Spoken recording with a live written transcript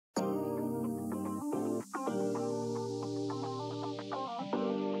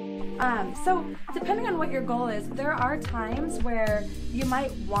So depending on what your goal is, there are times where you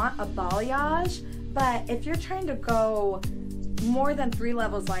might want a balayage, but if you're trying to go more than 3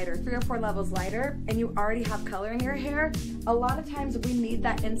 levels lighter, 3 or 4 levels lighter, and you already have color in your hair, a lot of times we need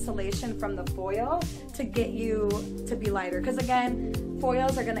that insulation from the foil to get you to be lighter. Because again,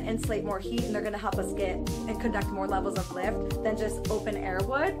 foils are going to insulate more heat and they're going to help us get and conduct more levels of lift than just open air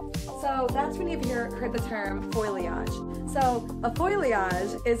would. So that's when you've heard the term foliage. So a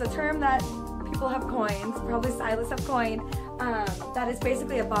foliage is a term that people have coined, probably stylists have coined, that is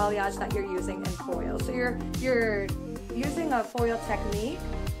basically a balayage that you're using in foil. So you're using a foil technique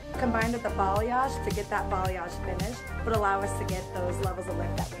combined with the balayage to get that balayage finish, but allow us to get those levels of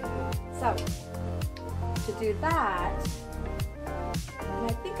lift that we need. So to do that, and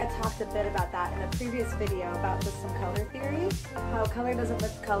I think I talked a bit about that in a previous video about just some color theory, how color doesn't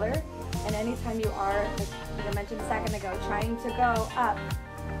lift color, and anytime you are, like I mentioned a second ago, trying to go up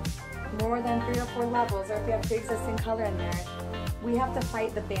more than 3 or 4 levels, or if you have pre-existing color in there, we have to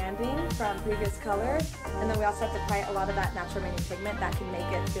fight the banding from previous color, and then we also have to fight a lot of that natural remaining pigment that can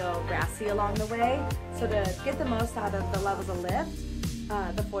make it feel brassy along the way. So to get the most out of the levels of lift,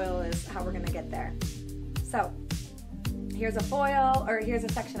 the foil is how we're going to get there. So here's a foil, or here's a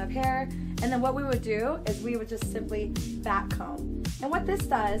section of hair, and then what we would do is we would just simply backcomb. And what this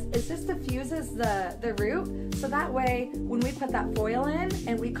does is this diffuses the root, so that way when we put that foil in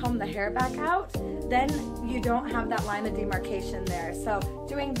and we comb the hair back out, then you don't have that line of demarcation there. So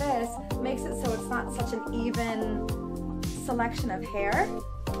doing this makes it so it's not such an even selection of hair,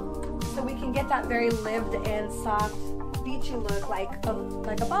 so we can get that very lived in, soft, beachy look like a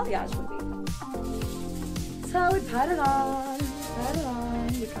balayage would be. So we put it on,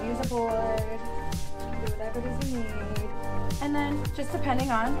 you can use a board, do whatever it is you need. And then, just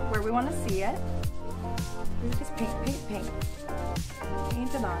depending on where we want to see it, we just paint.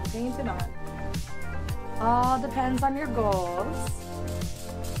 Paint it on. All depends on your goals.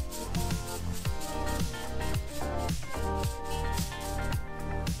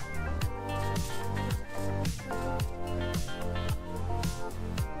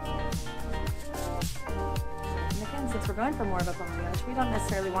 And again, since we're going for more of a balayage, we don't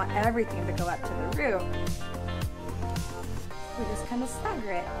necessarily want everything to go up to the root. We just kind of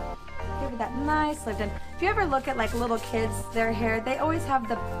stagger it. Give it that nice lift. And if you ever look at like little kids, their hair, they always have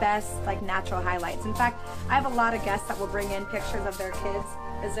the best like natural highlights. In fact, I have a lot of guests that will bring in pictures of their kids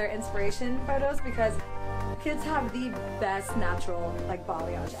as their inspiration photos, because kids have the best natural like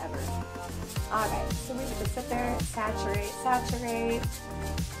balayage ever. Alright, so we just sit there, saturate,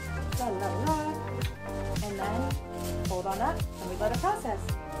 la la la, and then hold on up and we let it process.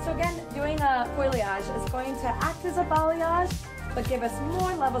 So again, doing a foliage is going to act as a balayage, but give us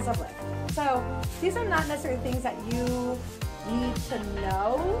more levels of lift. So these are not necessarily things that you need to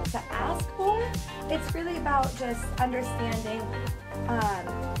know to ask for. It's really about just understanding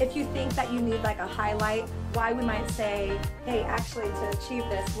if you think that you need like a highlight, why we might say, hey, actually to achieve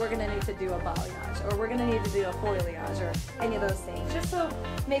this, we're gonna need to do a balayage, or we're gonna need to do a foliage, or any of those things. Just so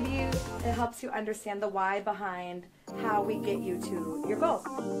maybe it helps you understand the why behind how we get you to your goal.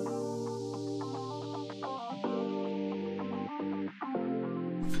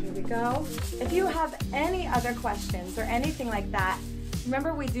 Here we go. If you have any other questions or anything like that,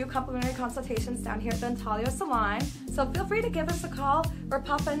 remember we do complimentary consultations down here at the Intaglio Salon, so feel free to give us a call or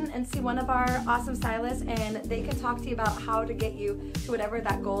pop in and see one of our awesome stylists, and they can talk to you about how to get you to whatever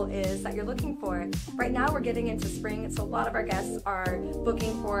that goal is that you're looking for. Right now we're getting into spring, so a lot of our guests are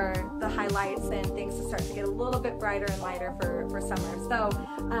booking for the highlights and things to start to get a little bit brighter and lighter for summer. So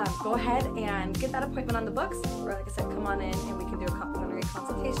go ahead and get that appointment on the books, or like I said, come on in and we can do a complimentary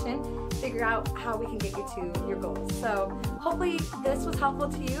consultation, figure out how we can get you to your goals. So hopefully this was helpful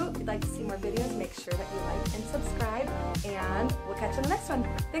to you. If you'd like to see more videos, make sure that you like and subscribe, and we'll catch you in the next one.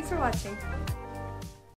 Thanks for watching.